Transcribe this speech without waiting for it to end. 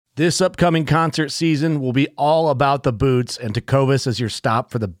This upcoming concert season will be all about the boots, and Tecovas is your stop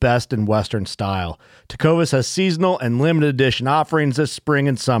for the best in Western style. Tecovas has seasonal and limited edition offerings this spring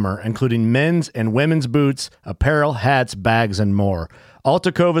and summer, including men's and women's boots, apparel, hats, bags, and more. All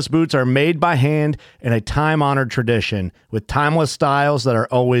Tecovas boots are made by hand in a time-honored tradition with timeless styles that are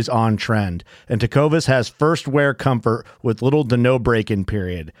always on trend. And Tecovas has first wear comfort with little to no break-in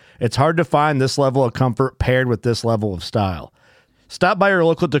period. It's hard to find this level of comfort paired with this level of style. Stop by your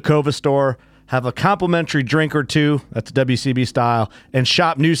local Tecovas store, have a complimentary drink or two, that's WCB style, and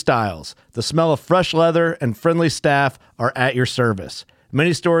shop new styles. The smell of fresh leather and friendly staff are at your service.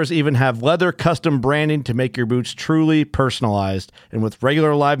 Many stores even have leather custom branding to make your boots truly personalized. And with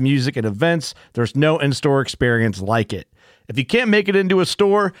regular live music and events, there's no in-store experience like it. If you can't make it into a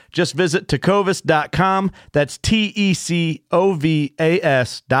store, just visit tecovas.com. That's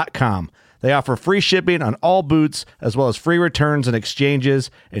TECOVAS.com. They offer free shipping on all boots, as well as free returns and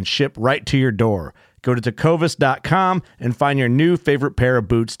exchanges, and ship right to your door. Go to tecovas.com and find your new favorite pair of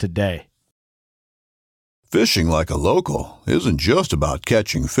boots today. Fishing like a local isn't just about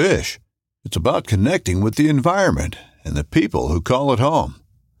catching fish. It's about connecting with the environment and the people who call it home.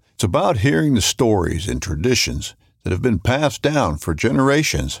 It's about hearing the stories and traditions that have been passed down for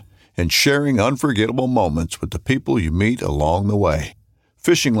generations and sharing unforgettable moments with the people you meet along the way.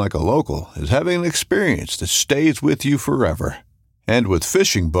 Fishing like a local is having an experience that stays with you forever. And with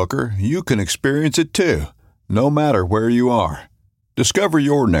Fishing Booker, you can experience it too, no matter where you are. Discover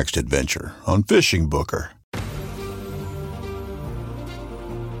your next adventure on Fishing Booker.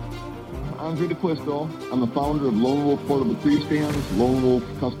 I'm Drew DeQuisto. I'm the founder of Lone Wolf Portable Tree Stands, Lone Wolf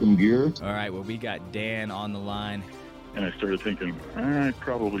Custom Gear. All right, well, we got Dan on the line. And I started thinking, I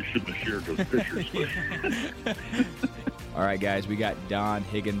probably shouldn't have shared those pictures. All right, guys, we got Don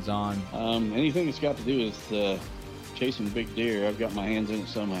Higgins on. Anything that's got to do with chasing big deer, I've got my hands in it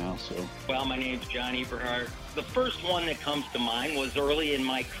somehow. So. Well, my name's John Eberhardt. The first one that comes to mind was early in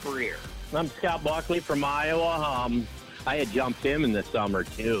my career. I'm Scott Buckley from Iowa. I had jumped him in the summer,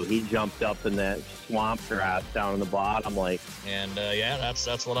 too. He jumped up in that swamp grass down in the bottom lake. And,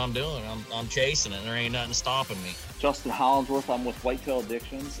 that's what I'm doing. I'm chasing it. There ain't nothing stopping me. Justin Hollinsworth. I'm with Whitetail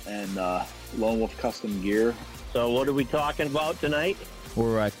Addictions and Lone Wolf Custom Gear. So what are we talking about tonight?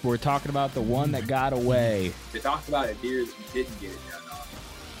 We're talking about the one that got away. They talked about a deer that you didn't get it done on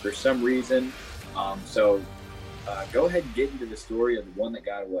for some reason. So go ahead and get into the story of the one that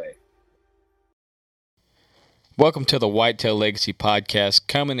got away. Welcome to the Whitetail Legacy Podcast,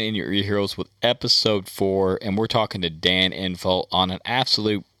 coming in your ear holes with episode 4, and we're talking to Dan Infalt on an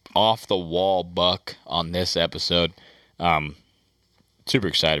absolute off-the-wall buck on this episode. Super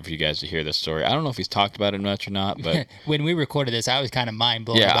excited for you guys to hear this story. I don't know if he's talked about it much or not, but when we recorded this, I was kind of mind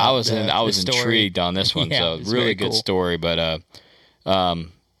blown. Yeah, about I was intrigued on this one. Yeah, so really good story. But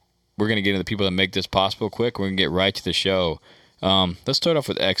we're gonna get into the people that make this possible. Quick, we're gonna get right to the show. Let's start off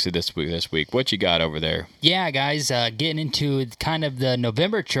with Exit this week. What you got over there? Yeah, guys, getting into kind of the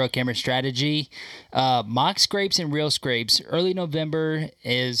November trail camera strategy. Mock scrapes and real scrapes. Early November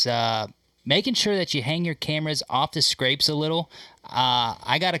is making sure that you hang your cameras off the scrapes a little.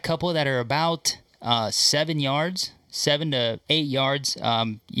 I got a couple that are about 7 yards, 7 to 8 yards.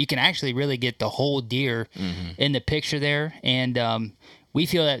 You can actually really get the whole deer in the picture there. And we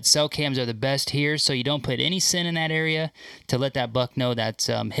feel that cell cams are the best here, so you don't put any scent in that area to let that buck know that's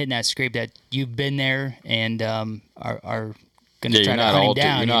hitting that scrape, that you've been there and are going to try to hunt him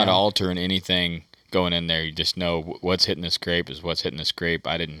down. You're not altering anything going in there. You just know what's hitting the scrape is what's hitting the scrape.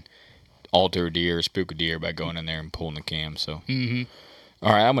 I didn't alter a deer or spook a deer by going in there and pulling the cam. So,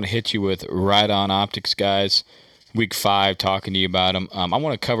 All right, I'm going to hit you with Right On Optics, guys. Week 5, talking to you about them. I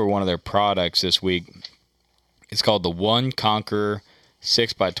want to cover one of their products this week. It's called the One Conqueror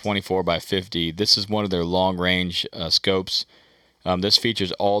 6x24x50. This is one of their long-range scopes. This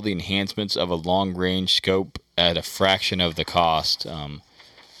features all the enhancements of a long-range scope at a fraction of the cost.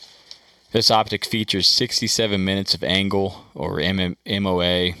 This optic features 67 minutes of angle, or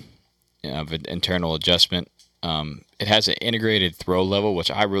MOA, of an internal adjustment. It has an integrated throw level, which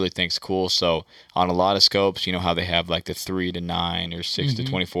I really think is cool. So on a lot of scopes, you know how they have like the 3 to 9 or 6 to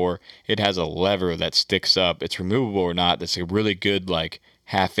 24. It has a lever that sticks up. It's removable or not. That's a really good like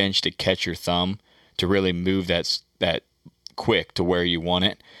half inch to catch your thumb to really move that quick to where you want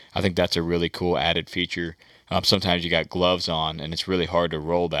it. I think that's a really cool added feature. Sometimes you got gloves on and it's really hard to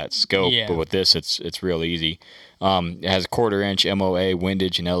roll that scope, but with this it's real easy. It has a 1/4 inch MOA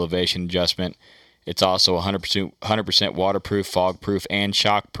windage and elevation adjustment. It's also 100% waterproof, fog proof, and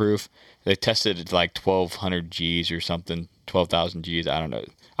shock proof. They tested it at like 1,200 Gs or something 12,000 Gs. I don't know.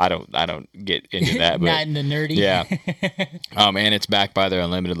 I don't get into that. But Not in the nerdy. Yeah. And it's backed by their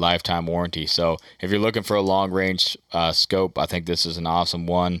unlimited lifetime warranty. So if you're looking for a long range scope, I think this is an awesome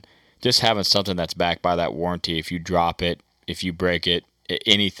one. Just having something that's backed by that warranty. If you drop it, if you break it,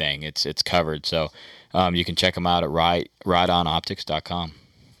 anything, it's covered. So you can check them out at rideonoptics.com.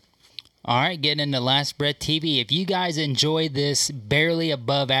 All right, getting into Last Breath TV. If you guys enjoy this barely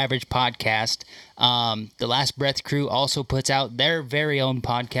above average podcast, the Last Breath crew also puts out their very own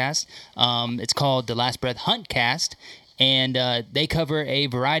podcast. It's called the Last Breath Huntcast, and they cover a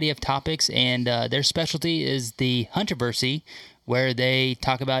variety of topics, and their specialty is the Hunterversy, where they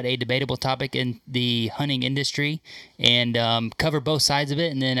talk about a debatable topic in the hunting industry and cover both sides of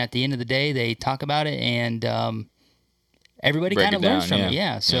it, and then at the end of the day, they talk about it, and everybody kind of learns from it.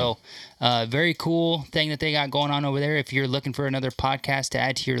 Yeah. So very cool thing that they got going on over there. If you're looking for another podcast to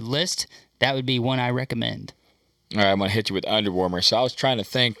add to your list, that would be one I recommend. All right, I'm going to hit you with Underwarmer. So I was trying to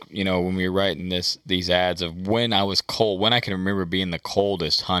think, when we were writing these ads of when I was cold, when I can remember being the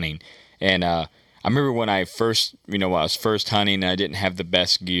coldest hunting. And I remember when I first, when I was first hunting and I didn't have the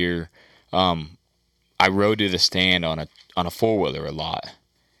best gear, I rode to the stand on a four-wheeler a lot.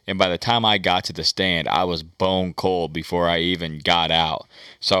 And by the time I got to the stand, I was bone cold before I even got out.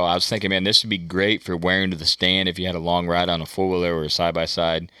 So I was thinking, man, this would be great for wearing to the stand if you had a long ride on a four-wheeler or a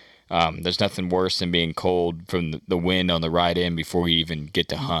side-by-side. There's nothing worse than being cold from the wind on the ride in before you even get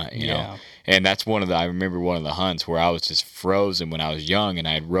to hunt, you know. And that's I remember one of the hunts where I was just frozen when I was young, and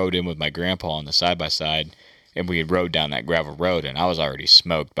I had rode in with my grandpa on the side-by-side, and we had rode down that gravel road, and I was already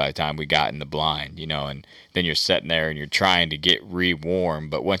smoked by the time we got in the blind, and then you're sitting there and you're trying to get re-warm,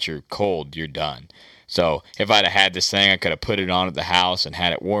 but once you're cold, you're done. So if I'd have had this thing, I could have put it on at the house and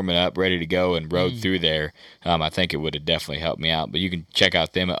had it warming up, ready to go, and rode through there. I think it would have definitely helped me out. But you can check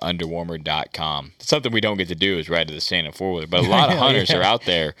out them at underwarmer.com. Something we don't get to do is ride to the stand in four-wheeler, but a lot of hunters are out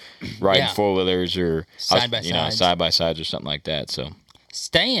there riding four-wheelers or side-by-sides or something like that. So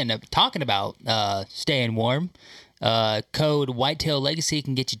talking about staying warm, code Whitetail Legacy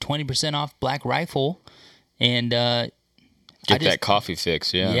can get you 20% off Black Rifle, and get that coffee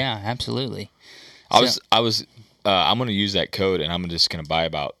fix. Yeah, absolutely. I'm going to use that code, and I'm just going to buy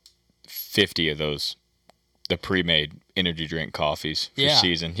about 50 of those, the pre-made energy drink coffees for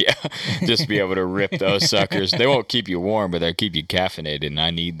season. Yeah, just to be able to rip those suckers. They won't keep you warm, but they'll keep you caffeinated, and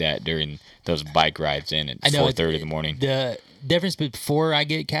I need that during those bike rides in at 4:30 in the morning. The difference before I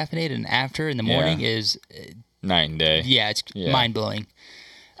get caffeinated and after in the morning is night and day. Yeah, it's mind-blowing.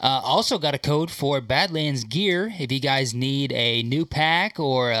 Also got a code for Badlands gear. If you guys need a new pack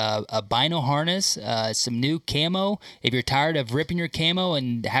or a bino harness, some new camo, if you're tired of ripping your camo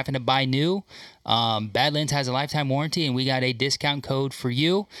and having to buy new, Badlands has a lifetime warranty, and we got a discount code for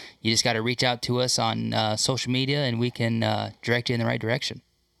you. You just got to reach out to us on social media, and we can direct you in the right direction.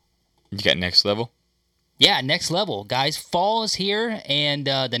 You got Next Level? Yeah, Next Level. Guys, fall is here, and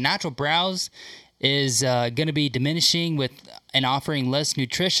the natural browse is going to be diminishing with and offering less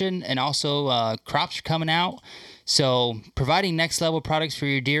nutrition, and also crops are coming out. So providing Next Level products for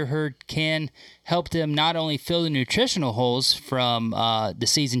your deer herd can help them not only fill the nutritional holes from the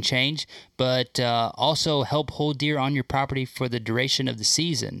season change, but also help hold deer on your property for the duration of the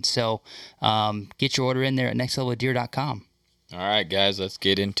season. So get your order in there at nextleveldeer.com. All right, guys, let's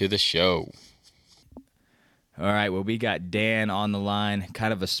get into the show. All right, well, we got Dan on the line,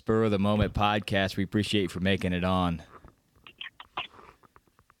 kind of a spur-of-the-moment podcast. We appreciate you for making it on.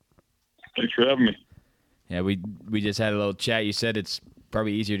 Thanks for having me. Yeah, we just had a little chat. You said it's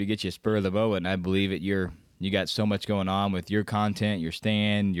probably easier to get you a spur-of-the-moment, and I believe it. You got so much going on with your content, your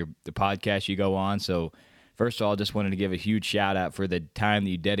stand, the podcast you go on. So first of all, just wanted to give a huge shout-out for the time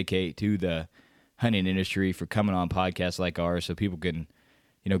that you dedicate to the hunting industry, for coming on podcasts like ours so people can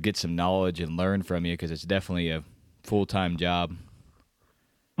get some knowledge and learn from you, because it's definitely a full-time job.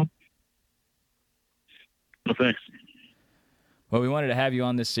 Well, thanks. Well, we wanted to have you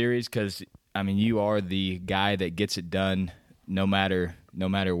on this series because, you are the guy that gets it done no matter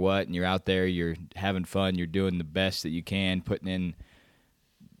what, and you're out there, you're having fun, you're doing the best that you can, putting in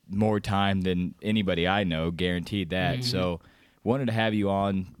more time than anybody I know, guaranteed that. Mm-hmm. So wanted to have you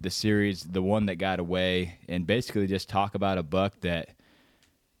on the series, The One That Got Away, and basically just talk about a buck that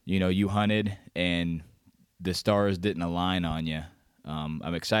you hunted and the stars didn't align on you.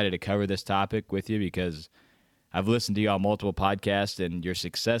 I'm excited to cover this topic with you because I've listened to you on multiple podcasts, and your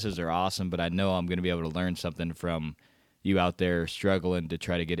successes are awesome, but I know I'm going to be able to learn something from you out there struggling to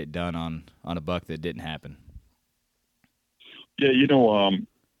try to get it done on a buck that didn't happen. Yeah,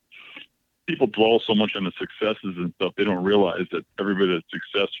 people dwell so much on the successes and stuff, they don't realize that everybody that's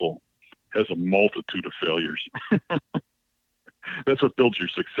successful has a multitude of failures. That's what builds your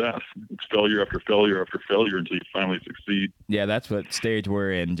success. It's failure after failure after failure until you finally succeed. Yeah, that's what stage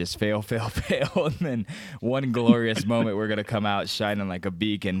we're in. Just fail, fail, fail. And then one glorious moment, we're going to come out shining like a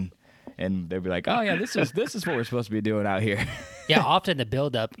beacon. And they'll be like, oh, yeah, this is what we're supposed to be doing out here. Yeah, often the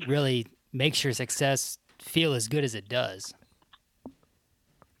buildup really makes your success feel as good as it does.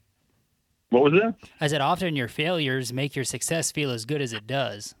 What was that? I said often your failures make your success feel as good as it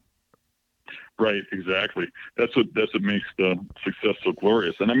does. Right, exactly. That's what makes the success so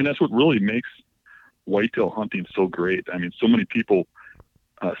glorious. And I mean, that's what really makes whitetail hunting so great. I mean, so many people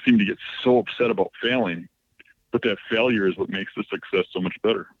seem to get so upset about failing, but that failure is what makes the success so much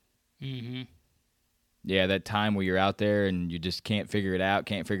better. Mm-hmm. Yeah, that time where you're out there and you just can't figure it out,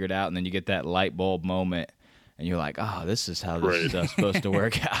 and then you get that light bulb moment, and you're like, oh, this is how this is supposed to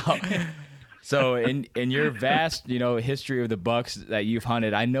work out. So in your vast, history of the bucks that you've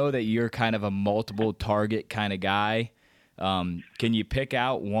hunted, I know that you're kind of a multiple target kind of guy. Can you pick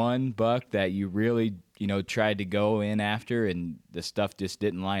out one buck that you really, tried to go in after and the stuff just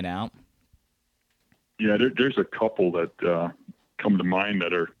didn't line out? Yeah, there's a couple that come to mind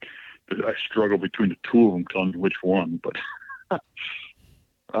that I struggle between the two of them, telling you which one. But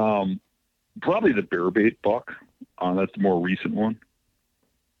probably the bear bait buck. That's the more recent one.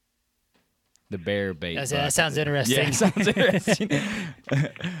 The bear bait. That sounds interesting. Yeah, sounds interesting.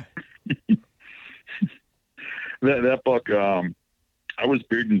 that buck, I was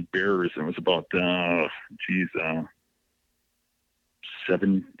bearding bears. It was about, 7-8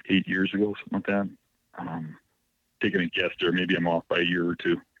 years ago, something like that. Taking a guess there. Maybe I'm off by a year or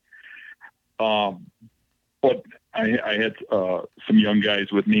two. But I had some young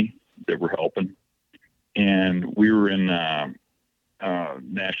guys with me that were helping. And we were in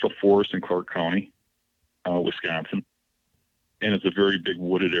National Forest in Clark County, Wisconsin, and it's a very big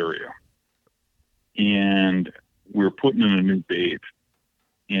wooded area. And we were putting in a new bait,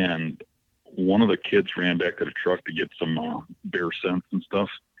 and one of the kids ran back to the truck to get some bear scents and stuff.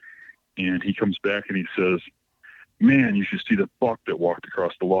 And he comes back and he says, "Man, you should see the buck that walked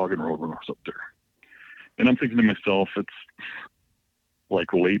across the logging road when I was up there." And I'm thinking to myself, it's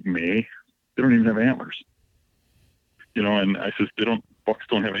like late May. They don't even have antlers. And I says, bucks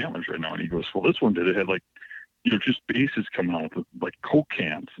don't have antlers right now. And he goes, well, this one did. It had just bases coming out with like Coke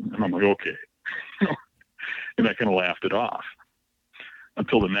cans. And I'm like, okay. And I kind of laughed it off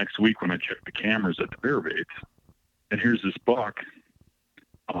until the next week when I checked the cameras at the bear baits. And here's this buck,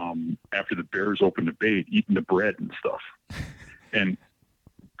 after the bears opened the bait, eating the bread and stuff. And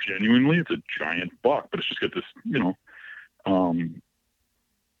genuinely, it's a giant buck, but it's just got this,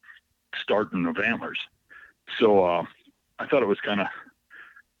 starting of antlers. So, I thought it was kind of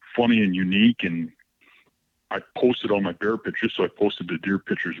funny and unique, and I posted all my bear pictures, so I posted the deer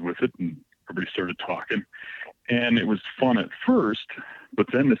pictures with it, and everybody started talking. And it was fun at first, but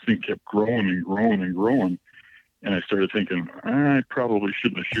then this thing kept growing and growing and growing, and I started thinking, I probably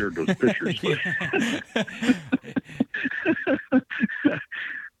shouldn't have shared those pictures.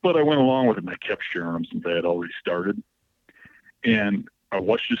 But I went along with it, and I kept sharing them since I had already started. And I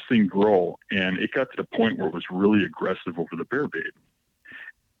watched this thing grow, and it got to the point where it was really aggressive over the bear bait.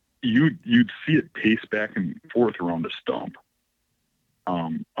 You'd see it pace back and forth around the stump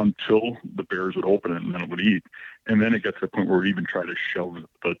until the bears would open it, and then it would eat. And then it got to the point where it even tried to shove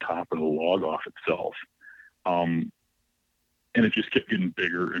the top of the log off itself. And it just kept getting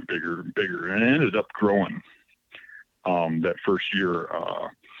bigger and bigger and bigger, and it ended up growing that first year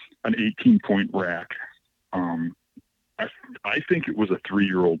an 18-point rack. I think it was a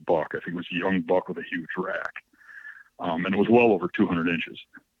 3-year-old buck. I think it was a young buck with a huge rack. And it was well over 200 inches,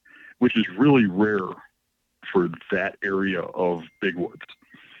 which is really rare for that area of big woods.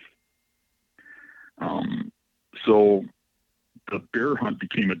 So the bear hunt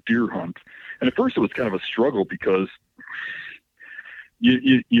became a deer hunt. And at first it was kind of a struggle because,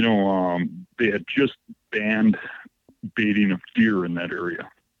 they had just banned baiting of deer in that area.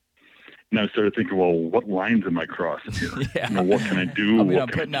 And I started thinking, well, what lines am I crossing here? Yeah. What can I do? I'm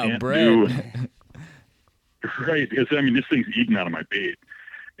putting out bread. Right. Because, this thing's eating out of my bait.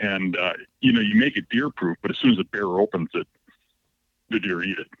 And, you make it deer proof, but as soon as the bear opens it, the deer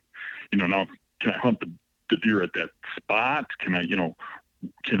eat it. Now, can I hunt the deer at that spot? Can I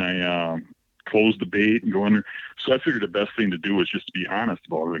close the bait and go in there? So I figured the best thing to do was just to be honest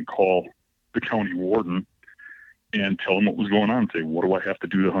about it and call the county warden and tell him what was going on and say, what do I have to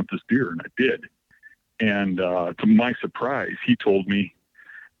do to hunt this deer? And I did. And to my surprise, he told me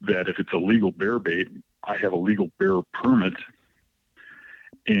that if it's a legal bear bait, I have a legal bear permit,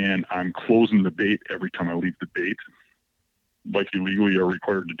 and I'm closing the bait every time I leave the bait, like you legally are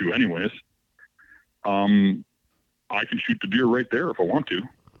required to do anyways. I can shoot the deer right there if I want to.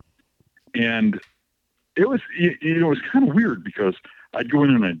 And it was, it was kind of weird because I'd go in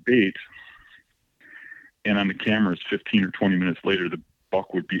and I'd bait, and on the cameras 15 or 20 minutes later, the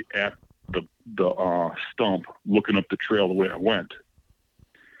buck would be at the stump looking up the trail the way I went.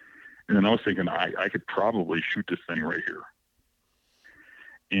 And then I was thinking, I could probably shoot this thing right here.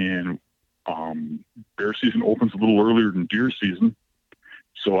 And bear season opens a little earlier than deer season,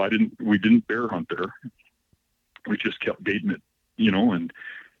 so we didn't bear hunt there. We just kept baiting it, and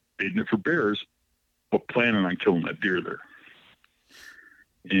baiting it for bears, but planning on killing that deer there.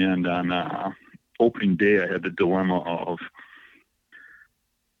 And on opening day, I had the dilemma of,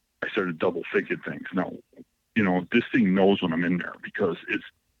 I started double thinking things. Now, this thing knows when I'm in there because it's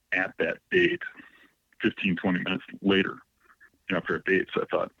at that bait 15, 20 minutes later, after it baits. I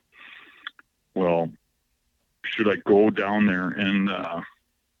thought, well, should I go down there and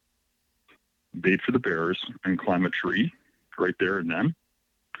bait for the bears and climb a tree right there and then?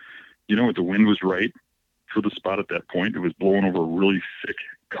 The wind was right for the spot at that point. It was blowing over a really thick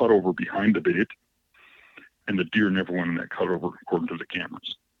cutover behind the bait, and the deer never went in that cutover according to the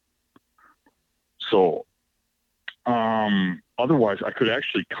cameras. So otherwise, I could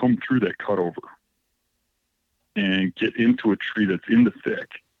actually come through that cutover and get into a tree that's in the thick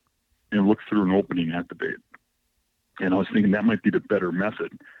and look through an opening at the bait. And I was thinking that might be the better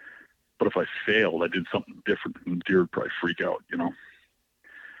method. But if I failed, I did something different, and the deer would probably freak out,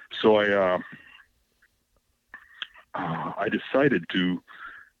 So I decided to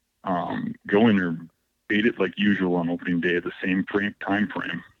go in there, bait it like usual on opening day at the same time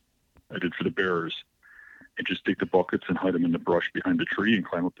frame I did for the bears, and just take the buckets and hide them in the brush behind the tree and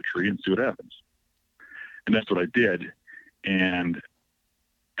climb up the tree and see what happens. And that's what I did. And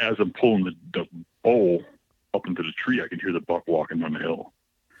as I'm pulling the bow up into the tree, I can hear the buck walking down the hill.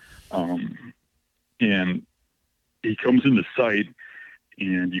 And he comes into sight,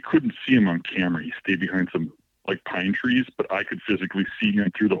 and you couldn't see him on camera. He stayed behind some pine trees, but I could physically see him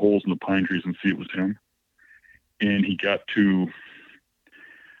through the holes in the pine trees and see it was him. And he got to,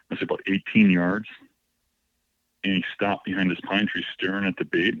 I say, about 18 yards, and he stopped behind this pine tree staring at the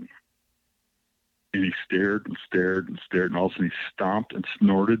bait. And he stared and stared and stared, and all of a sudden he stomped and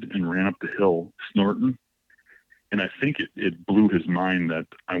snorted and ran up the hill snorting. And I think it blew his mind that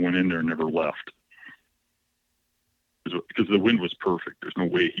I went in there and never left. Because the wind was perfect. There's no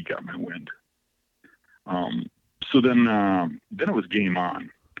way he got my wind. So then it was game on,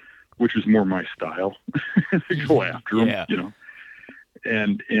 which was more my style to go after him,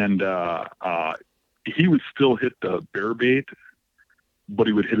 And he would still hit the bear bait, but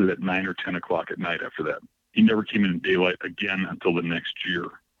he would hit it at 9 or 10 o'clock at night after that. He never came in daylight again until the next year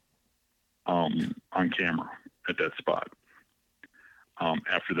on camera at that spot.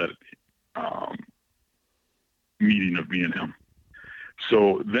 After that meeting of me and him.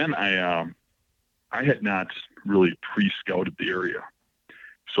 So then I had not really pre-scouted the area.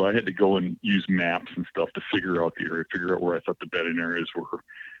 So I had to go and use maps and stuff to figure out the area, figure out where I thought the bedding areas were,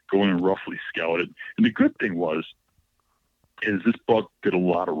 go in and roughly scout it. And the good thing is this buck did a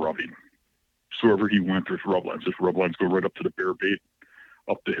lot of rubbing. So wherever he went, there's rub lines. Those rub lines go right up to the bear bait,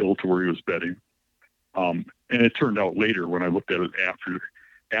 up the hill to where he was bedding. And it turned out later when I looked at it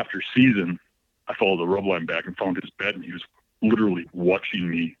after season, I followed the rub line back and found his bed, and he was literally watching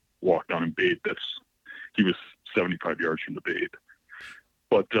me walk down and bait. He was 75 yards from the bait.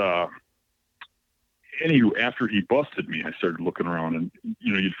 But anywho, after he busted me, I started looking around, and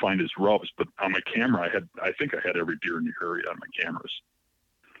you'd find his rubs. But on my camera, I think I had every deer in the area on my cameras.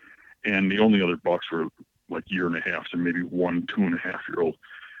 And the only other bucks were like 1.5 years, and maybe 1 2.5-year-old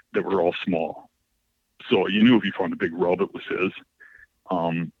that were all small. So you knew if you found a big rub, it was his.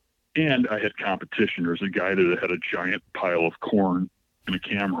 And I had competition. There was a guy that had a giant pile of corn and a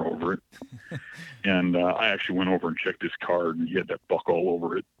camera over it. And I actually went over and checked his card, and he had that buck all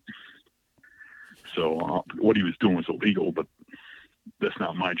over it. So what he was doing was illegal, but that's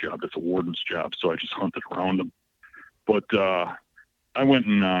not my job. That's a warden's job. So I just hunted around him. But I went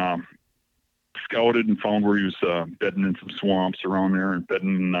and scouted and found where he was bedding in some swamps around there and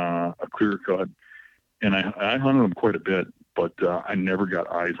bedding in a clear cut. And I hunted him quite a bit, but I never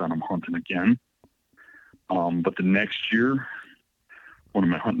got eyes on him hunting again. But the next year, one of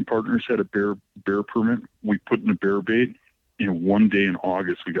my hunting partners had a bear permit. We put in a bear bait. One day in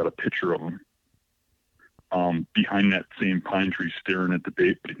August, we got a picture of him behind that same pine tree staring at the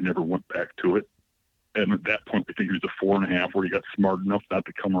bait, but he never went back to it. And at that point, I think he was a 4.5 where he got smart enough not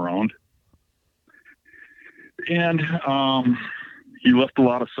to come around. And he left a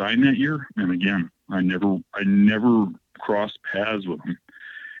lot of sign that year. And again, I never crossed paths with him.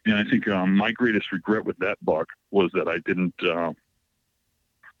 And I think my greatest regret with that buck was that I didn't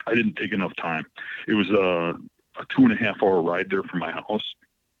take enough time. It was a 2.5 hour ride there from my house.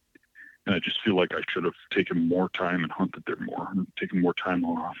 And I just feel like I should have taken more time and hunted there more, and taken more time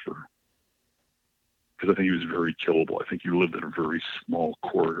off. Because I think he was very killable. I think he lived in a very small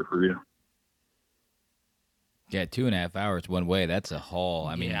core area. Yeah, 2.5 hours one way. That's a haul.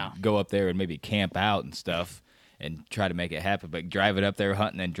 I mean, go up there and maybe camp out and stuff and try to make it happen. But driving up there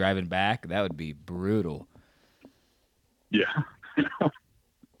hunting and driving back, that would be brutal. Yeah.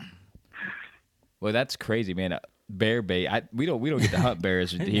 Well, that's crazy, man. Bear bait. We don't get to hunt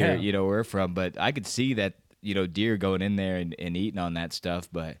bears here, Yeah. Where we're from. But I could see that, deer going in there and eating on that stuff.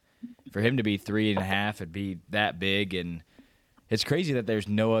 But for him to be 3.5 and be that big, and it's crazy that there's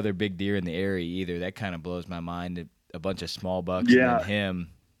no other big deer in the area either. That kind of blows my mind. A bunch of small bucks and then him.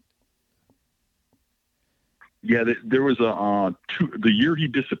 Yeah, there was the year he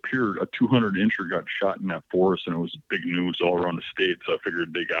disappeared, a 200-incher got shot in that forest, and it was big news all around the state. So I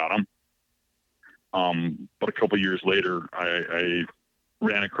figured they got him. But a couple years later, I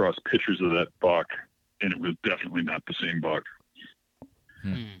ran across pictures of that buck, and it was definitely not the same buck.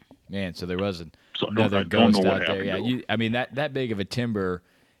 Man, so there wasn't So another I don't ghost know out what there. happened. Yeah, that big of a timber,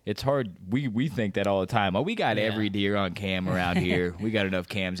 it's hard. We think that all the time. Oh, we got every deer on cam around here. We got enough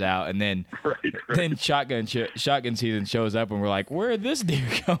cams out, and then then shotgun season shows up, and we're like, where did this deer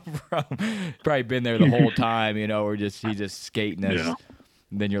come from? Probably been there the whole time, or he's just skating us. Yeah.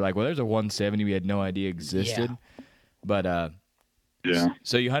 And then you're like, well, there's a 170 we had no idea existed. But yeah.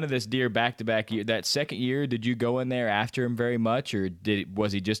 So you hunted this deer back-to-back year. That second year, did you go in there after him very much, or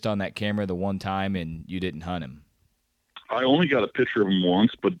was he just on that camera the one time and you didn't hunt him? I only got a picture of him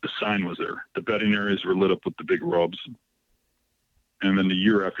once, but the sign was there. The bedding areas were lit up with the big rubs. And then the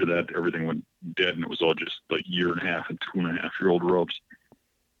year after that, everything went dead, and it was all just like 1.5 and 2.5-year-old rubs.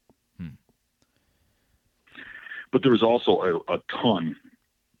 But there was also a ton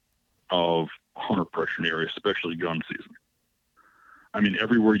of hunter pressure in the area, especially gun season. I mean,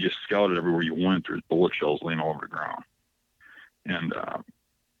 everywhere you scouted, everywhere you went, there's bullet shells laying all over the ground. And,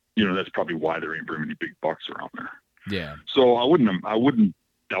 that's probably why there ain't very many big bucks around there. Yeah. So I wouldn't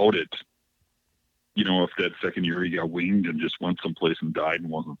doubt it, if that second year he got winged and just went someplace and died and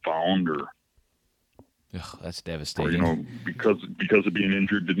wasn't found, or that's devastating. Or, because of being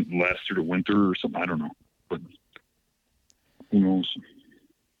injured, didn't last through the winter or something. I don't know, but who knows?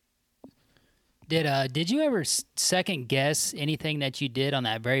 Did you ever second guess anything that you did on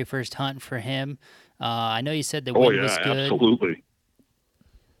that very first hunt for him? I know you said the wind was good. Absolutely.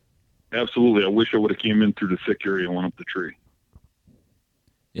 Absolutely. I wish I would have came in through the thick area and went up the tree.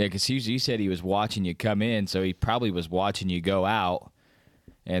 Yeah, because you said he was watching you come in, so he probably was watching you go out,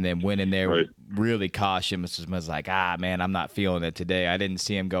 and then went in there really cautious. Was like, man, I'm not feeling it today. I didn't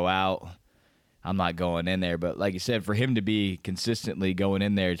see him go out. I'm not going in there. But like you said, for him to be consistently going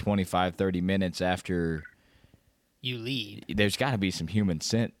in there 25, 30 minutes after you lead, there's got to be some human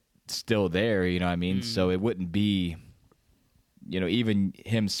scent still there, you know what I mean? So it wouldn't be, even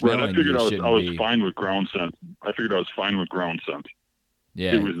him smelling. Right, I figured I was fine with ground scent.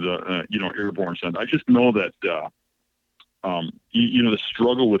 Yeah. It was, airborne scent. I just know that, the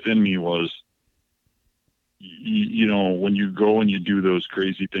struggle within me was, when you go and you do those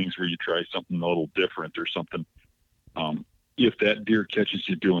crazy things where you try something a little different or something, if that deer catches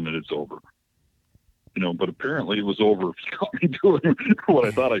you doing it, it's over. But apparently it was over if you caught me doing what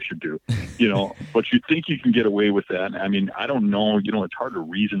I thought I should do, but you think you can get away with that. I mean, I don't know, it's hard to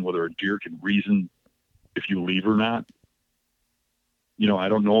reason whether a deer can reason if you leave or not. I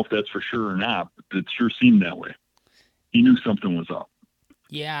don't know if that's for sure or not, but it sure seemed that way. He knew something was up.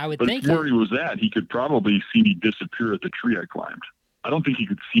 Yeah, I would but think. But where he was at, he could probably see me disappear at the tree I climbed. I don't think he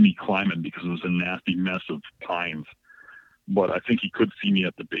could see me climbing because it was a nasty mess of pines. But I think he could see me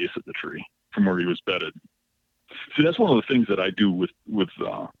at the base of the tree from where he was bedded. See, that's one of the things that I do with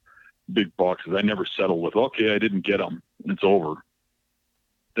big bucks is I never settle with, okay, I didn't get him, and it's over.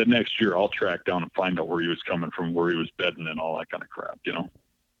 That next year I'll track down and find out where he was coming from, where he was bedding and all that kind of crap,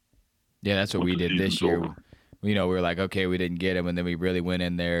 Yeah, that's what we did this year. Over. We were like, okay, we didn't get him, and then we really went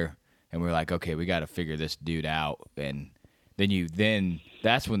in there, and we were like, okay, we got to figure this dude out. And then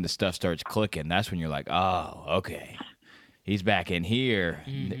that's when the stuff starts clicking. That's when you're like, oh, okay, he's back in here,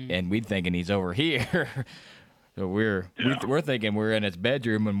 and we're thinking he's over here. So we're thinking we're in his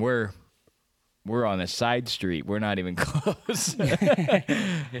bedroom, and we're on a side street. We're not even close.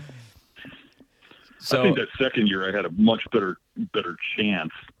 So I think that second year I had a much better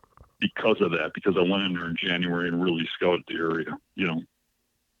chance because of that, because I went in there in January and really scouted the area,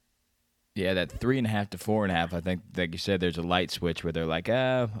 Yeah, that 3.5 to 4.5. I think, like you said, there's a light switch where they're like,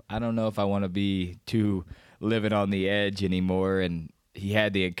 I don't know if I want to be too living on the edge anymore. And he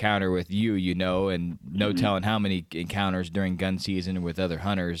had the encounter with you, and no telling how many encounters during gun season with other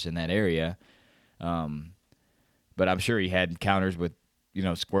hunters in that area. But I'm sure he had encounters with,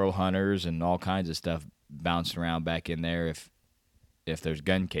 squirrel hunters and all kinds of stuff bouncing around back in there if there's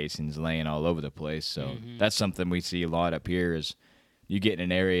gun casings laying all over the place. So that's something we see a lot up here is you get in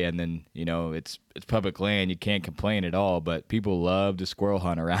an area and then, it's public land. You can't complain at all, but people love to squirrel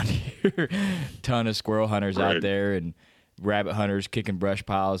hunt around here. Ton of squirrel hunters out there and rabbit hunters kicking brush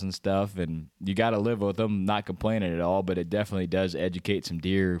piles and stuff. And you got to live with them, not complaining at all, but it definitely does educate some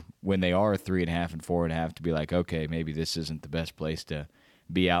deer when they are 3.5 and 4.5 to be like, okay, maybe this isn't the best place to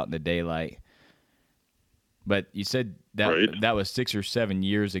be out in the daylight. But you said that was 6 or 7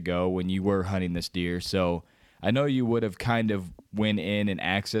 years ago when you were hunting this deer. So I know you would have kind of went in and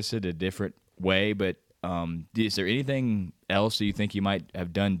accessed it a different way, but is there anything else that you think you might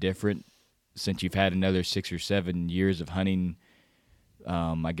have done different since you've had another 6 or 7 years of hunting,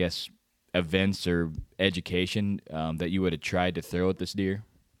 I guess, events or education that you would have tried to throw at this deer?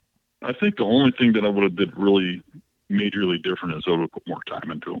 I think the only thing that I would have did really majorly different is I would have put more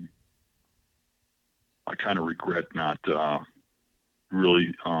time into them. I kind of regret not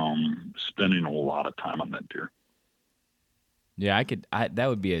really spending a lot of time on that deer. Yeah, that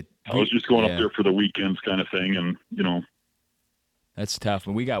would be I was just going up there for the weekends kind of thing, and that's tough.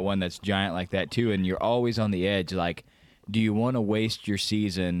 And we got one that's giant like that too, and you're always on the edge. Like, do you want to waste your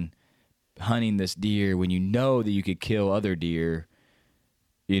season hunting this deer when you know that you could kill other deer?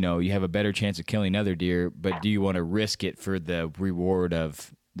 You have a better chance of killing other deer, but do you want to risk it for the reward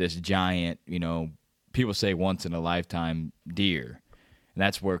of this giant, people say once in a lifetime deer? And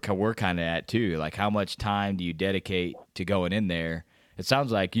that's where we're kind of at too. Like, how much time do you dedicate to going in there? It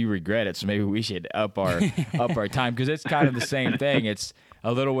sounds like you regret it, so maybe we should up our time, because it's kind of the same thing. It's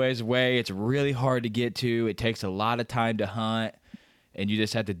a little ways away. It's really hard to get to. It takes a lot of time to hunt, and you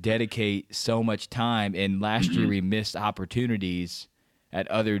just have to dedicate so much time. And last year we missed opportunities at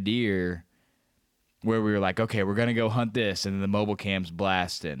other deer where we were like, okay, we're gonna go hunt this, and then the mobile cam's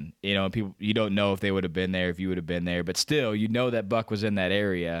blasting, and people, you don't know if they would have been there, if you would have been there, but still, that buck was in that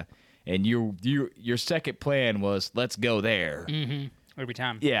area, and your second plan was, let's go there. Mm-hmm. Every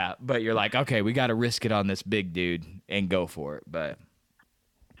time. Yeah, but you're like, okay, we got to risk it on this big dude and go for it. But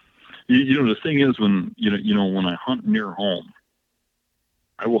the thing is, when when I hunt near home,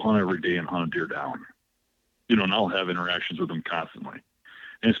 I will hunt every day and hunt a deer down. And I'll have interactions with them constantly,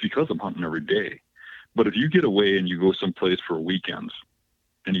 and it's because I'm hunting every day. But if you get away and you go someplace for weekends,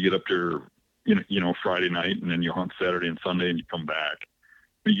 and you get up there, Friday night, and then you hunt Saturday and Sunday, and you come back,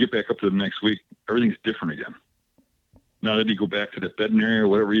 when you get back up to the next week, everything's different again. Now that you go back to that bedding area or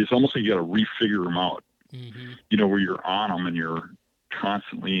whatever, it's almost like you got to refigure them out. Mm-hmm. Where you're on them and you're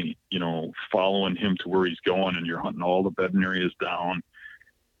constantly, following him to where he's going, and you're hunting all the bedding areas down.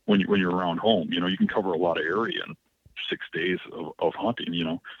 When you're around home, you can cover a lot of area in 6 days of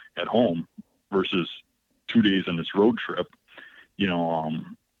hunting, at home, versus 2 days on this road trip.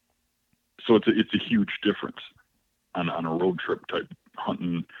 So it's a huge difference on a road trip type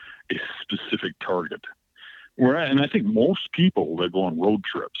hunting a specific target. And I think most people that go on road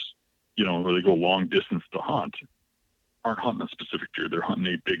trips, where they go long distance to hunt, aren't hunting a specific deer. They're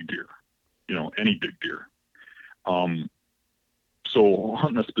hunting a big deer, any big deer. So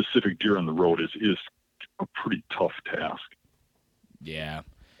hunting a specific deer on the road is a pretty tough task. Yeah.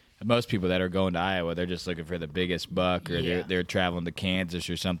 Most people that are going to Iowa, they're just looking for the biggest buck, or they're traveling to Kansas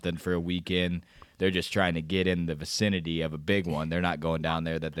or something for a weekend. They're just trying to get in the vicinity of a big one. They're not going down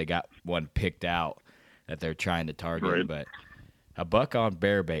there that they got one picked out that they're trying to target. Right. But a buck on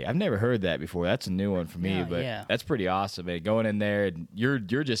bear bait, I've never heard that before. That's a new one for me, that's pretty awesome. Man. Going in there, and you're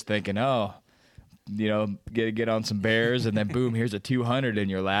just thinking, get on some bears, and then boom, here's a 200 in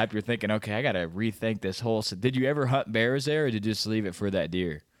your lap. You're thinking, okay, I got to rethink this whole. Did you ever hunt bears there, or did you just leave it for that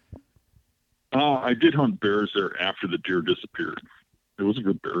deer? I did hunt bears there after the deer disappeared. It was a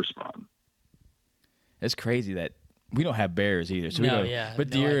good bear spot. It's crazy that we don't have bears either. So but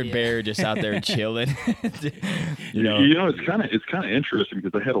deer and bear just out there chilling. It's kind of interesting,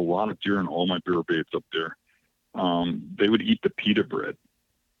 because I had a lot of deer in all my bear baits up there. They would eat the pita bread.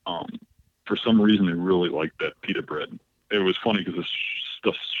 For some reason, they really liked that pita bread. It was funny because this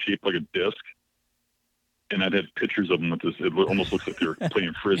stuff's shaped like a disc. And I'd had pictures of them with this. It almost looks like they were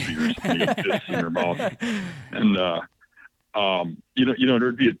playing frisbee or something. They got discs in their mouth. And,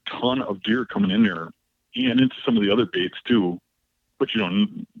 there'd be a ton of deer coming in there, and into some of the other baits too. But,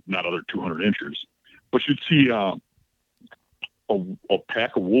 not other 200 inchers. But you'd see a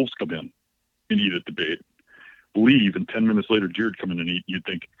pack of wolves come in and eat at the bait, leave, and 10 minutes later deer would come in and eat. You'd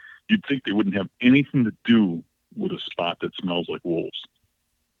think they wouldn't have anything to do with a spot that smells like wolves.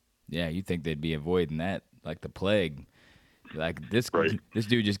 Yeah, you'd think they'd be avoiding that like the plague. Like this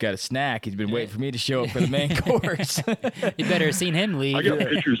dude just got a snack. He's been waiting for me to show up for the main course. You better have seen him leave. I got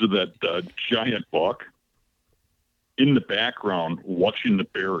pictures of that giant buck in the background watching the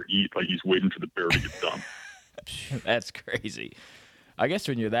bear eat, like he's waiting for the bear to get done. That's crazy. I guess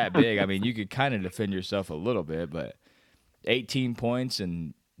when you're that big, I mean, you could kind of defend yourself a little bit, but 18 points,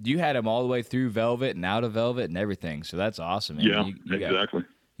 and you had him all the way through velvet and out of velvet and everything, so that's awesome. Man. Yeah, exactly.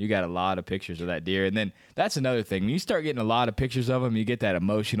 You got a lot of pictures of that deer. And then that's another thing. When you start getting a lot of pictures of them, you get that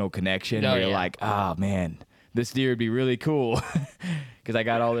emotional connection where you're like, oh, man, this deer would be really cool because I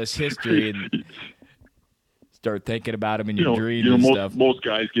got all this history and start thinking about him in your dreams and stuff. Most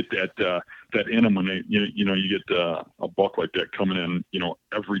guys get that in them when they, you get a buck like that coming in,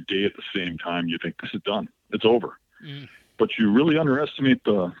 every day at the same time. You think this is done. It's over. Mm. But you really underestimate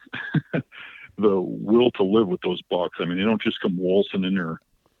the the will to live with those bucks. I mean, they don't just come waltzing in there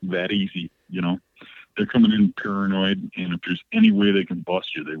that easy, They're coming in paranoid, and if there's any way they can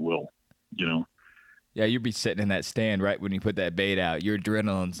bust you, they will, Yeah, you'd be sitting in that stand right when you put that bait out. Your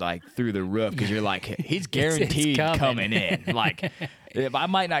adrenaline's like through the roof because you're like, he's guaranteed coming in. Like, I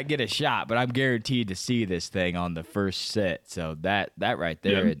might not get a shot, but I'm guaranteed to see this thing on the first set. So that right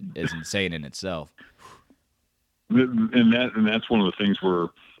there is insane in itself. And that's one of the things where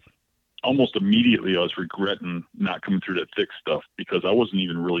almost immediately I was regretting not coming through that thick stuff because I wasn't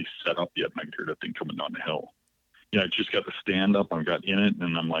even really set up yet, and I could hear that thing coming down the hill. I just got the stand up, I got in it,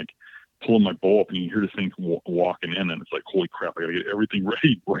 and I'm like pulling my bow up, and you hear the thing walking in, and it's like, holy crap, I got to get everything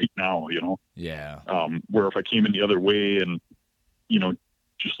ready right now, Yeah. Where if I came in the other way and,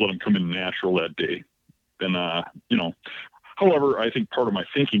 just let him come in natural that day, then, however, I think part of my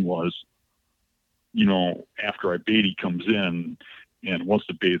thinking was, after I bait, he comes in, and once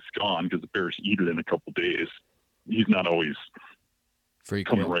the bait's gone, because the bears eat it in a couple days, he's not always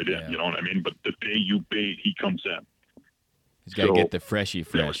coming right in, you know what I mean? But the day you bait, he comes in. He's got to get the freshy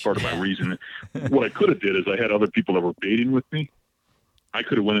fresh. That was part of my reason. What I could have did is I had other people that were baiting with me. I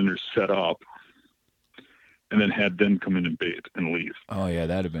could have went in there, set up, and then had them come in and bait and leave. Oh, yeah,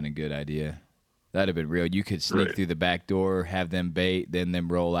 that would have been a good idea. That would have been real. You could sneak through the back door, have them bait, then them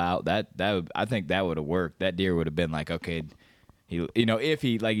roll out. I think that would have worked. That deer would have been like, okay, if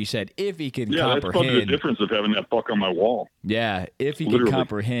he, like you said, if he can comprehend. Yeah, that's probably the difference of having that buck on my wall. Yeah, if he can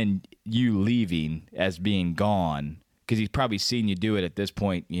comprehend you leaving as being gone, because he's probably seen you do it at this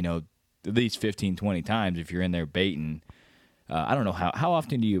point, at least 15, 20 times if you're in there baiting. I don't know how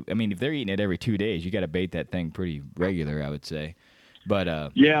often do you, if they're eating it every 2 days, you got to bait that thing pretty regular, I would say.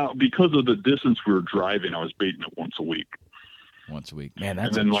 But yeah, because of the distance we were driving, I was baiting it once a week. Once a week, man.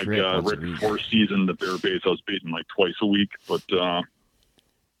 That's and then right before season, the bear baits, I was baiting like twice a week. But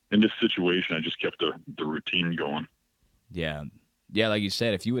in this situation, I just kept the routine going. Yeah, like you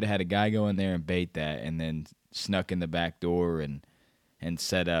said, if you would have had a guy go in there and bait that, and then snuck in the back door and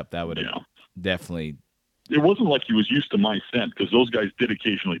set up, that would have definitely. It wasn't like he was used to my scent because those guys did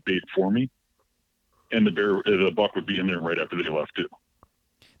occasionally bait for me, and the buck would be in there right after they left too.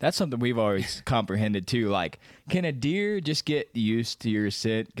 That's something we've always comprehended too. Like, can a deer just get used to your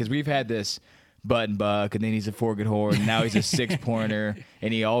scent? Because we've had this button buck, and then he's a forked horn, and now he's a 6-pointer,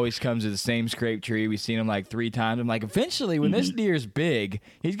 and he always comes to the same scrape tree. We've seen him like 3 times. I'm like, eventually, when this deer's big,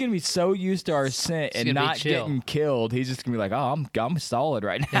 he's gonna be so used to our scent and not getting killed. He's just gonna be like, oh, I'm solid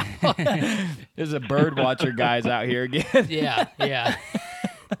right now. There's a bird watcher guys out here again. Yeah.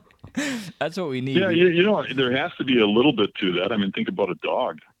 That's what we need. Yeah, there has to be a little bit to that. Think about a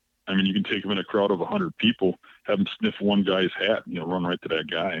dog. You can take him in a crowd of 100 people, have him sniff one guy's hat, and run right to that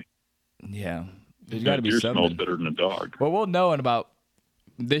guy. Yeah, there's got to be something. Smells better than a dog. Well, we'll know in about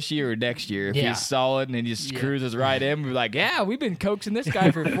this year or next year if he's solid and he just cruises right in. We're like, yeah, we've been coaxing this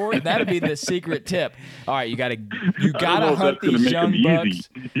guy for 4. That'd be the secret tip. All right, you gotta hunt these young bucks.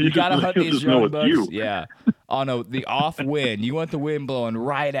 You gotta hunt these young bucks. Yeah, on the off wind. You want the wind blowing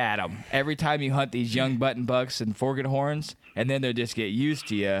right at them every time you hunt these young button bucks and forked horns, and then they'll just get used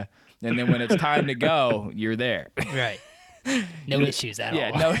to you. And then when it's time to go, you're there. Right. No issues at all.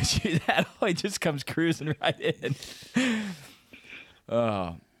 Yeah, no issues at all. He just comes cruising right in.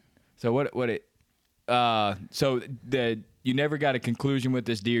 You never got a conclusion with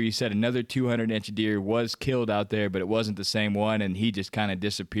this deer. You said another 200-inch deer was killed out there, but it wasn't the same one, and he just kind of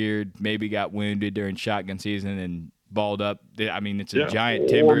disappeared. Maybe got wounded during shotgun season and balled up. I mean, it's a Yeah, giant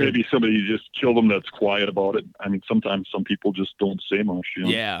timber. Or maybe somebody just killed them that's quiet about it. I mean, sometimes some people just don't say much. You know?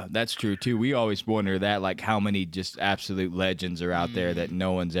 Yeah, that's true too. We always wonder that, like, how many just absolute legends are out there that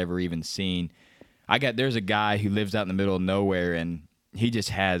no one's ever even seen. There's a guy who lives out in the middle of nowhere, and he just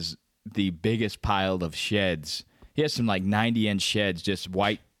has the biggest pile of sheds. He has some like 90-inch sheds, just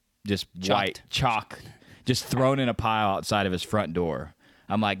white chalk, just thrown in a pile outside of his front door.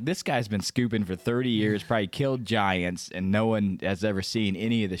 I'm like, this guy's been scooping for 30 years, probably killed giants, and no one has ever seen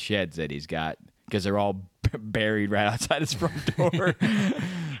any of the sheds that he's got because they're all buried right outside his front door.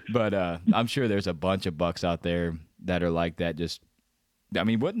 But I'm sure there's a bunch of bucks out there that are like that. I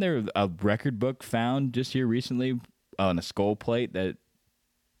mean, wasn't there a record book found just here recently on a skull plate that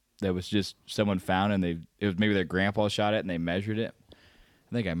was just someone found, and it was maybe their grandpa shot it and they measured it?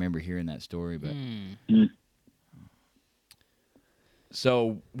 I think I remember hearing that story, but.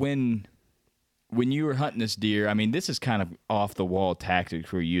 So when you were hunting this deer, I mean, this is kind of off the wall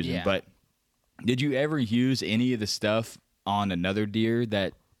tactics we're using, but did you ever use any of the stuff on another deer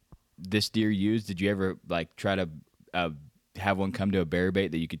that this deer used? Did you ever like try to have one come to a bear bait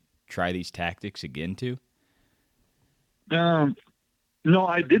that you could try these tactics again to? No,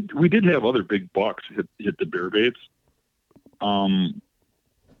 I did. We did have other big bucks hit the bear baits.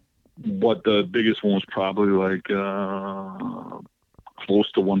 But the biggest one was probably like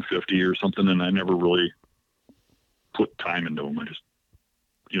close to 150 or something, and I never really put time into them. I just,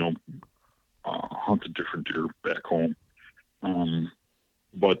 hunted different deer back home.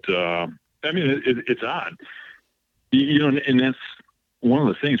 But I mean, it's odd, and that's one of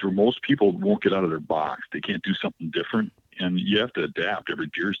the things where most people won't get out of their box. They can't do something different, and you have to adapt.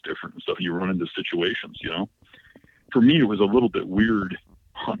 Every deer's different and stuff. You run into situations, For me, it was a little bit weird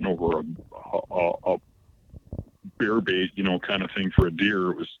hunting over a bear bait, kind of thing for a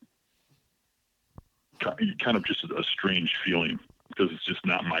deer. It was kind of just a strange feeling because it's just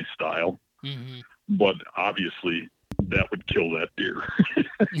not my style. Mm-hmm. But obviously, that would kill that deer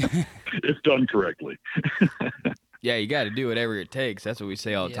if done correctly. Yeah, you got to do whatever it takes. That's what we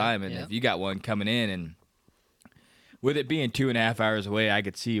say all the time. And if you got one coming in, and with it being 2.5 hours away, I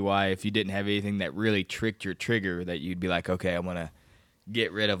could see why if you didn't have anything that really tricked your trigger, that you'd be like, okay, I want to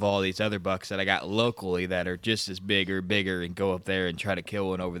get rid of all these other bucks that I got locally that are just as big or bigger and go up there and try to kill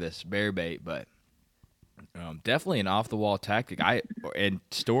one over this bear bait. But definitely an off-the-wall tactic. And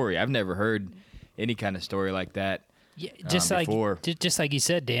story, I've never heard any kind of story like that. Yeah, just like you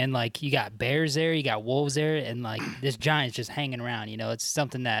said, Dan, like you got bears there, you got wolves there, and like this giant's just hanging around. It's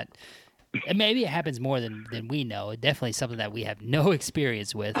something that, and maybe it happens more than we know. Definitely something that we have no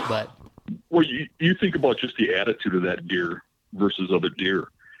experience with. But well, you think about just the attitude of that deer versus other deer.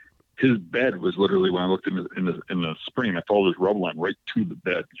 His bed was literally, when I looked in the spring, I followed his rub line right to the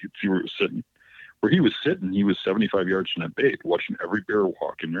bed. You could see where it was sitting. Where he was sitting, he was 75 yards from that bait, watching every bear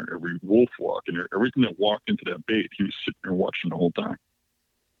walk in there, every wolf walk in there, everything that walked into that bait. He was sitting there watching the whole time.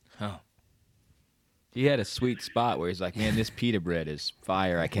 Oh. He had a sweet spot where he's like, man, this pita bread is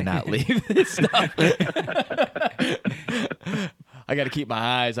fire. I cannot leave this stuff. I got to keep my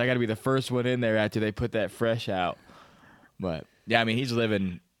eyes. I got to be the first one in there after they put that fresh out. But, yeah, I mean, he's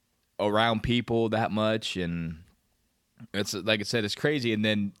living around people that much, and it's like I said, it's crazy. And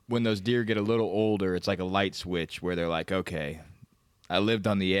then when those deer get a little older, it's like a light switch where they're like, okay, I lived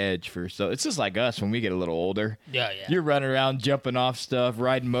on the edge so it's just like us when we get a little older. Yeah. You're running around, jumping off stuff,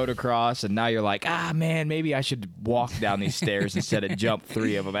 riding motocross, and now you're like, man, maybe I should walk down these stairs instead of jump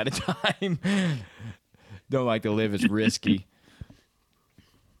 3 of them at a time. Don't like to live as risky.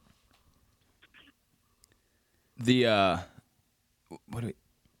 What's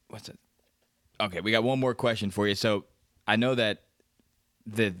it? Okay, we got one more question for you. So I know that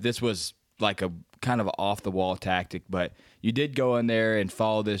this was like a kind of off the wall tactic, but you did go in there and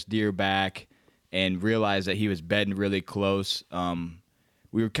follow this deer back and realize that he was bedding really close.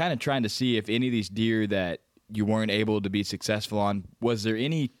 We were kind of trying to see if any of these deer that you weren't able to be successful on, was there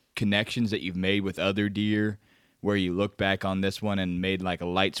any connections that you've made with other deer where you look back on this one and made like a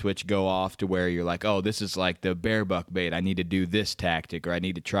light switch go off to where you're like, oh, this is like the bear buck bait. I need to do this tactic, or I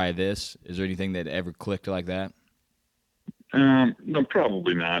need to try this. Is there anything that ever clicked like that? No,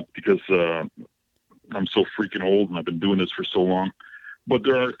 probably not, because I'm so freaking old and I've been doing this for so long. But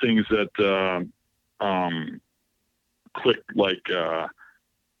there are things that clicked, like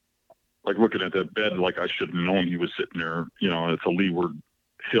looking at that bed, like I should have known he was sitting there. It's a leeward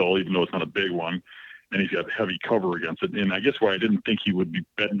hill, even though it's not a big one. And he's got heavy cover against it. And I guess why I didn't think he would be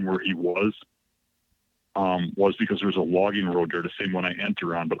bedding where he was because there's a logging road there, the same one I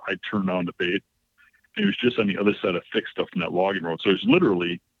enter on, but I turned on the bait. And he was just on the other side of thick stuff from that logging road. So it's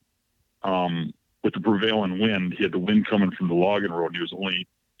literally with the prevailing wind, he had the wind coming from the logging road, and he was only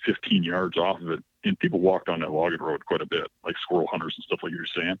 15 yards off of it. And people walked on that logging road quite a bit, like squirrel hunters and stuff like you're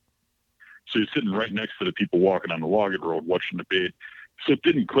saying. So he's sitting right next to the people walking on the logging road, watching the bait. So it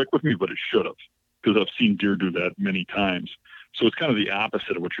didn't click with me, but it should have, because I've seen deer do that many times. So it's kind of the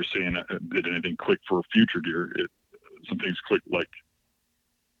opposite of what you're saying. Did anything click for a future deer? Some things clicked, like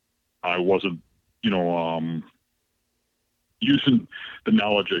I wasn't, using the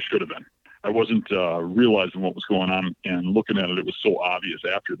knowledge I should have been. I wasn't realizing what was going on, and looking at it, it was so obvious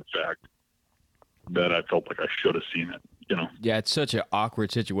after the fact that I felt like I should have seen it. Yeah, it's such an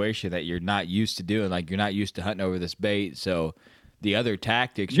awkward situation that you're not used to doing. Like, you're not used to hunting over this bait, so the other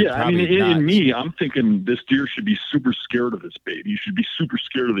tactics. Yeah, I mean, in me, I'm thinking this deer should be super scared of this bait. He should be super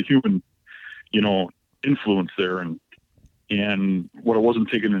scared of the human, influence there. And what I wasn't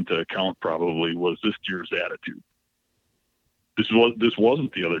taking into account probably was this deer's attitude. This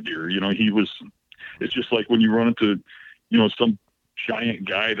wasn't the other deer. He was. It's just like when you run into, some giant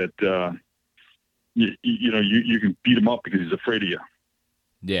guy that. You can beat him up because he's afraid of you.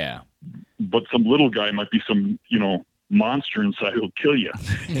 Yeah. But some little guy might be some, monster inside who'll kill you.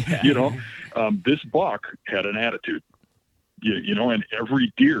 Yeah. This buck had an attitude, and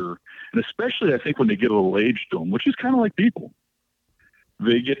every deer, and especially I think when they get a little age to them, which is kind of like people,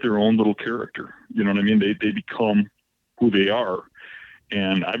 they get their own little character. You know what I mean? They become who they are.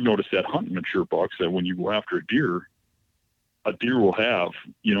 And I've noticed that hunting mature bucks, that when you go after a deer will have,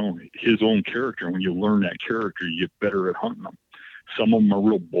 his own character. And when you learn that character, you get better at hunting them. Some of them are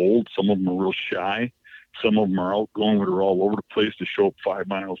real bold. Some of them are real shy. Some of them are outgoing, where they're all over the place to show up 5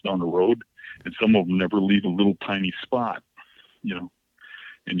 miles down the road. And some of them never leave a little tiny spot,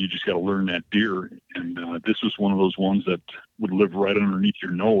 and you just got to learn that deer. And this was one of those ones that would live right underneath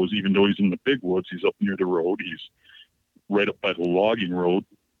your nose, even though he's in the big woods. He's up near the road. He's right up by the logging road.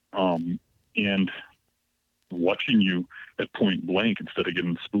 And watching you at point blank instead of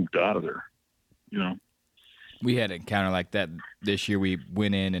getting spooked out of there, We had an encounter like that this year. We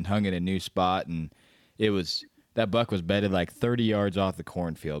went in and hung in a new spot, and that buck was bedded like 30 yards off the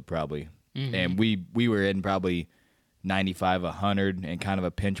cornfield probably. Mm-hmm. And we were in probably 95, 100 and kind of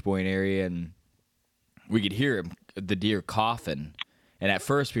a pinch point area, and we could hear the deer coughing. And at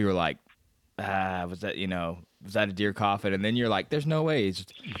first we were like, was that a deer coughing? And then you're like, there's no way. It's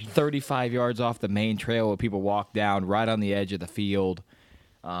 35 yards off the main trail where people walk down, right on the edge of the field.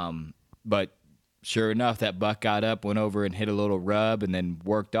 But sure enough, that buck got up, went over and hit a little rub, and then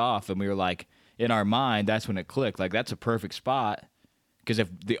worked off. And we were like, in our mind, that's when it clicked. Like, that's a perfect spot. Because if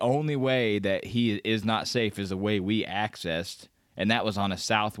the only way that he is not safe is the way we accessed, and that was on a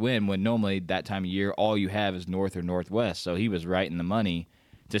south wind, when normally that time of year all you have is north or northwest. So he was right in the money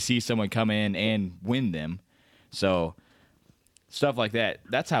to see someone come in and win them. So stuff like that,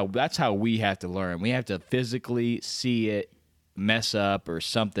 that's how we have to learn. We have to physically see it mess up or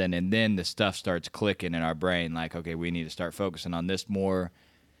something, and then the stuff starts clicking in our brain, like, okay, we need to start focusing on this more.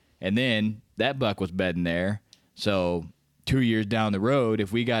 And then that buck was bedding there. So 2 years down the road,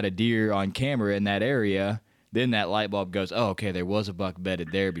 if we got a deer on camera in that area, then that light bulb goes, oh, okay, there was a buck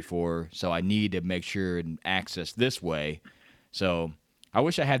bedded there before, so I need to make sure and access this way. So I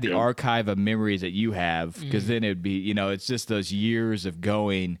wish I had the archive of memories that you have, because then it'd be, it's just those years of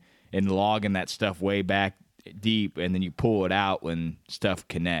going and logging that stuff way back deep, and then you pull it out when stuff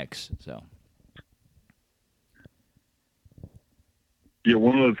connects. So. Yeah,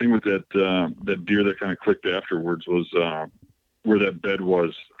 one other thing with that deer that kind of clicked afterwards was where that bed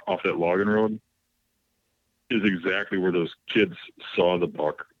was off that logging road is exactly where those kids saw the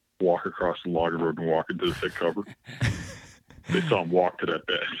buck walk across the logging road and walk into the thick cover. They saw him walk to that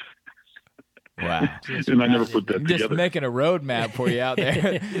bed. Wow. And I never put that together. Just making a road map for you out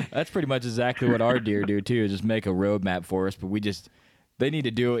there. That's pretty much exactly what our deer do, too, is just make a road map for us. But they need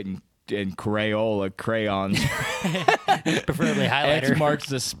to do it in Crayola crayons. Preferably highlighter. X marks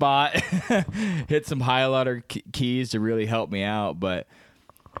the spot. Hit some highlighter keys to really help me out. But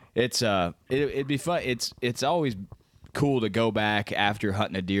it'd be fun. It's always cool to go back after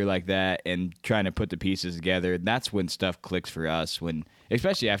hunting a deer like that and trying to put the pieces together. And that's when stuff clicks for us,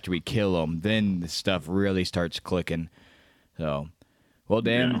 especially after we kill them, then the stuff really starts clicking. So, well,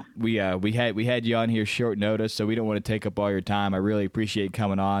 Dan, we had you on here short notice, so we don't want to take up all your time. I really appreciate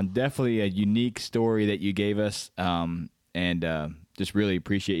coming on. Definitely a unique story that you gave us, and just really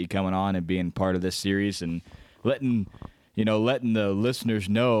appreciate you coming on and being part of this series and letting the listeners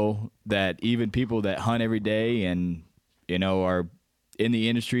know that even people that hunt every day and are in the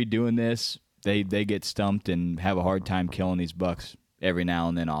industry doing this, they get stumped and have a hard time killing these bucks every now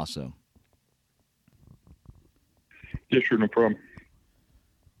and then also. Yeah, sure, no problem.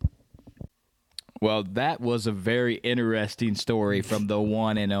 Well, that was a very interesting story from the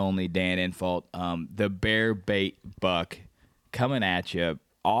one and only Dan Infalt. The bear bait buck coming at you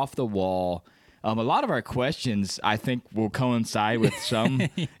off the wall. A lot of our questions, I think, will coincide with some,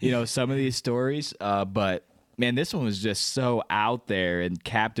 some of these stories. But man, this one was just so out there and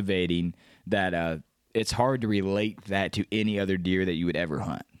captivating that it's hard to relate that to any other deer that you would ever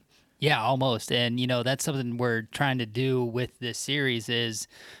hunt. Yeah, almost. And, that's something we're trying to do with this series is,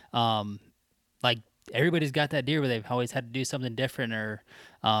 like, everybody's got that deer where they've always had to do something different, or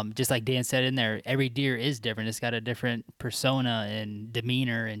just like Dan said in there, every deer is different. It's got a different persona and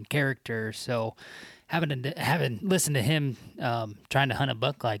demeanor and character. So having listened to him trying to hunt a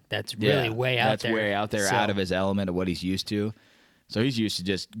buck like that's really way out there. That's way out there, out of his element of what he's used to. So he's used to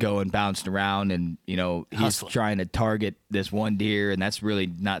just going bouncing around, and he's hustling, trying to target this one deer, and that's really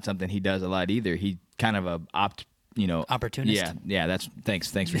not something he does a lot either. He kind of opportunist. Yeah.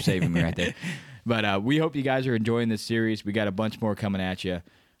 Thanks for saving me right there. But we hope you guys are enjoying this series. We got a bunch more coming at you.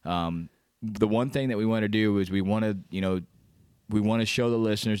 The one thing that we want to do is we want to show the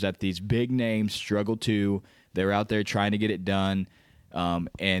listeners that these big names struggle too. They're out there trying to get it done.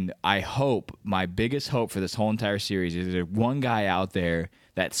 And I hope, my biggest hope for this whole entire series is there's one guy out there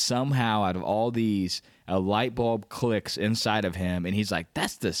that somehow out of all these, a light bulb clicks inside of him, and he's like,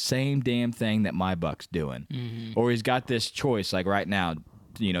 that's the same damn thing that my buck's doing. Mm-hmm. Or he's got this choice, like right now,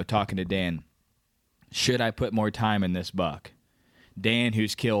 talking to Dan, should I put more time in this buck? Dan,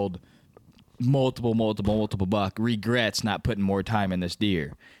 who's killed multiple buck, regrets not putting more time in this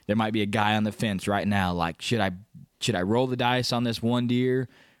deer. There might be a guy on the fence right now, like, should I roll the dice on this one deer,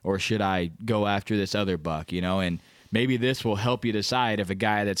 or should I go after this other buck? And maybe this will help you decide if a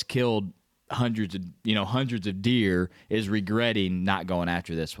guy that's killed hundreds of deer is regretting not going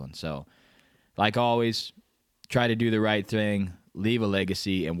after this one. So, like always, try to do the right thing, leave a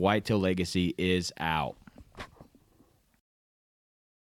legacy, and Whitetail Legacy is out.